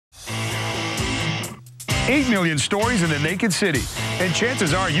8 million stories in the naked city. And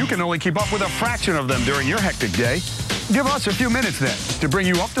chances are you can only keep up with a fraction of them during your hectic day. Give us a few minutes then to bring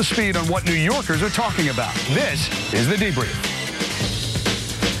you up to speed on what New Yorkers are talking about. This is The Debrief.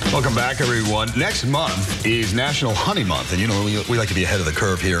 Welcome back, everyone. Next month is National Honey Month, and you know we like to be ahead of the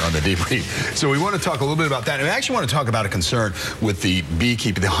curve here on The Debrief. So we want to talk a little bit about that, and we actually want to talk about a concern with the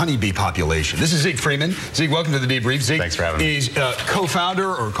beekeeper, the honeybee population. This is Zeke Freeman. Zeke, welcome to The Debrief. Zeke, thanks for having me. He's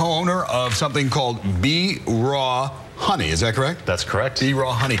co-founder or co-owner of something called Bee Raw Honey. Is that correct? That's correct. Bee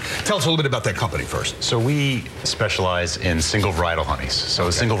Raw Honey. Tell us a little bit about that company first. So we specialize in single varietal honeys. So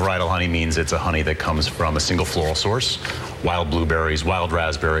a single varietal honey means it's a honey that comes from a single floral source. Wild blueberries, wild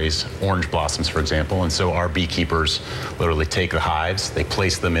raspberries, orange blossoms, for example. And so our beekeepers literally take the hives, they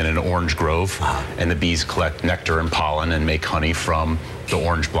place them in an orange grove, and the bees collect nectar and pollen and make honey from the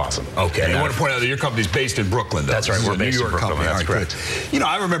orange blossom. Okay. And I want to point out that your company's based in Brooklyn, though. That's right. We're based in Brooklyn. That's correct. You know,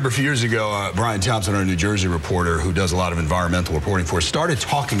 I remember a few years ago, Brian Thompson, our New Jersey reporter, who does a lot of environmental reporting for us, started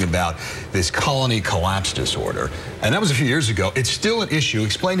talking about this colony collapse disorder. And that was a few years ago. It's still an issue.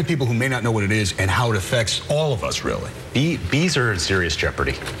 Explain to people who may not know what it is and how it affects all of us, really. Bees are in serious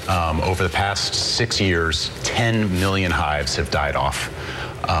jeopardy. Over the past 6 years, 10 million hives have died off.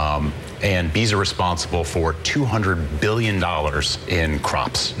 And bees are responsible for $200 billion in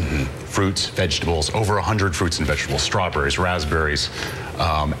crops, fruits, vegetables, over 100 fruits and vegetables, strawberries, raspberries,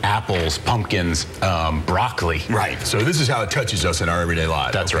 apples, pumpkins, broccoli. Right. So this is how it touches us in our everyday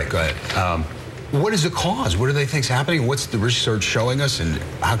lives. That's right. Go ahead. What is the cause? What do they think is happening? What's the research showing us, and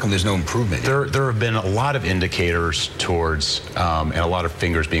how come there's no improvement? There have been a lot of indicators towards, and a lot of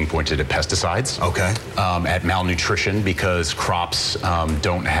fingers being pointed at pesticides. Okay. At malnutrition, because crops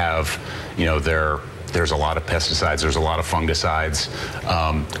don't have, you know, there's a lot of pesticides, there's a lot of fungicides.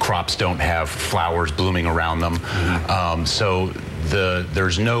 Crops don't have flowers blooming around them. So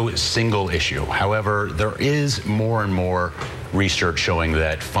there's no single issue. However, there is more and more research showing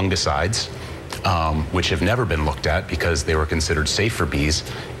that fungicides, which have never been looked at because they were considered safe for bees,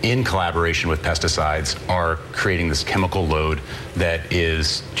 in collaboration with pesticides, are creating this chemical load that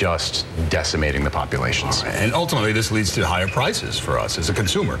is just decimating the populations. Right. And ultimately, this leads to higher prices for us as a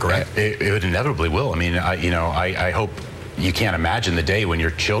consumer, correct? It inevitably will. I mean, I hope. You can't imagine the day when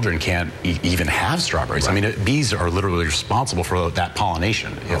your children can't even have strawberries. Right. I mean, bees are literally responsible for that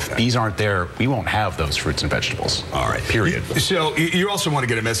pollination. If bees aren't there, we won't have those fruits and vegetables. All right. Period. So you also want to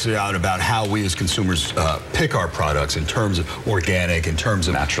get a message out about how we as consumers pick our products in terms of organic, in terms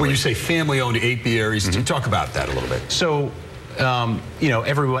of naturally. When you say family-owned apiaries, talk about that a little bit. So, you know,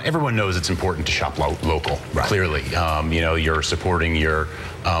 everyone knows it's important to shop local. Right. Clearly, you know, you're supporting your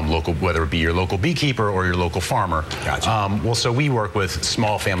local, whether it be your local beekeeper or your local farmer. Gotcha. Well, so we work with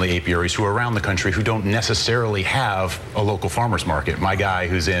small family apiaries who are around the country who don't necessarily have a local farmers market. My guy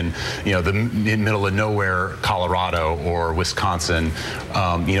who's in, you know, the middle of nowhere, Colorado or Wisconsin,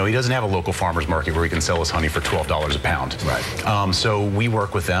 you know, he doesn't have a local farmers market where he can sell his honey for $12 a pound. Right. So we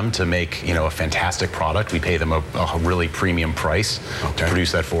work with them to make, you know, a fantastic product. We pay them a really premium price to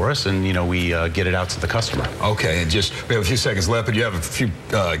produce that for us, and, you know, we get it out to the customer. Okay, and just, we have a few seconds left, but you have a few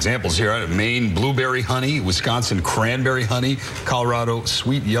examples here. Maine blueberry honey, Wisconsin cranberry honey, Colorado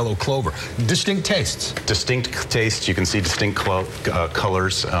sweet yellow clover. Distinct tastes. Distinct tastes. You can see distinct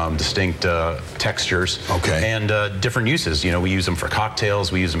colors, distinct textures. Okay. And different uses. You know, we use them for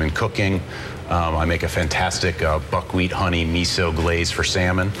cocktails. We use them in cooking. I make a fantastic buckwheat honey miso glaze for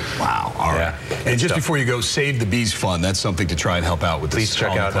salmon. Wow. All right. And just before you go, Save the Bees Fund. That's something to try and help out with. Please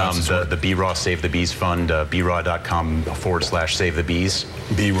check out the Bee Raw Save the Bees Fund, BeeRaw.com/Save the Bees.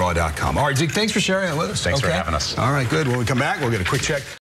 BeeRaw.com. All right, Zeke, thanks for sharing that with us. Thanks for having us. All right, good. When we come back, we'll get a quick check.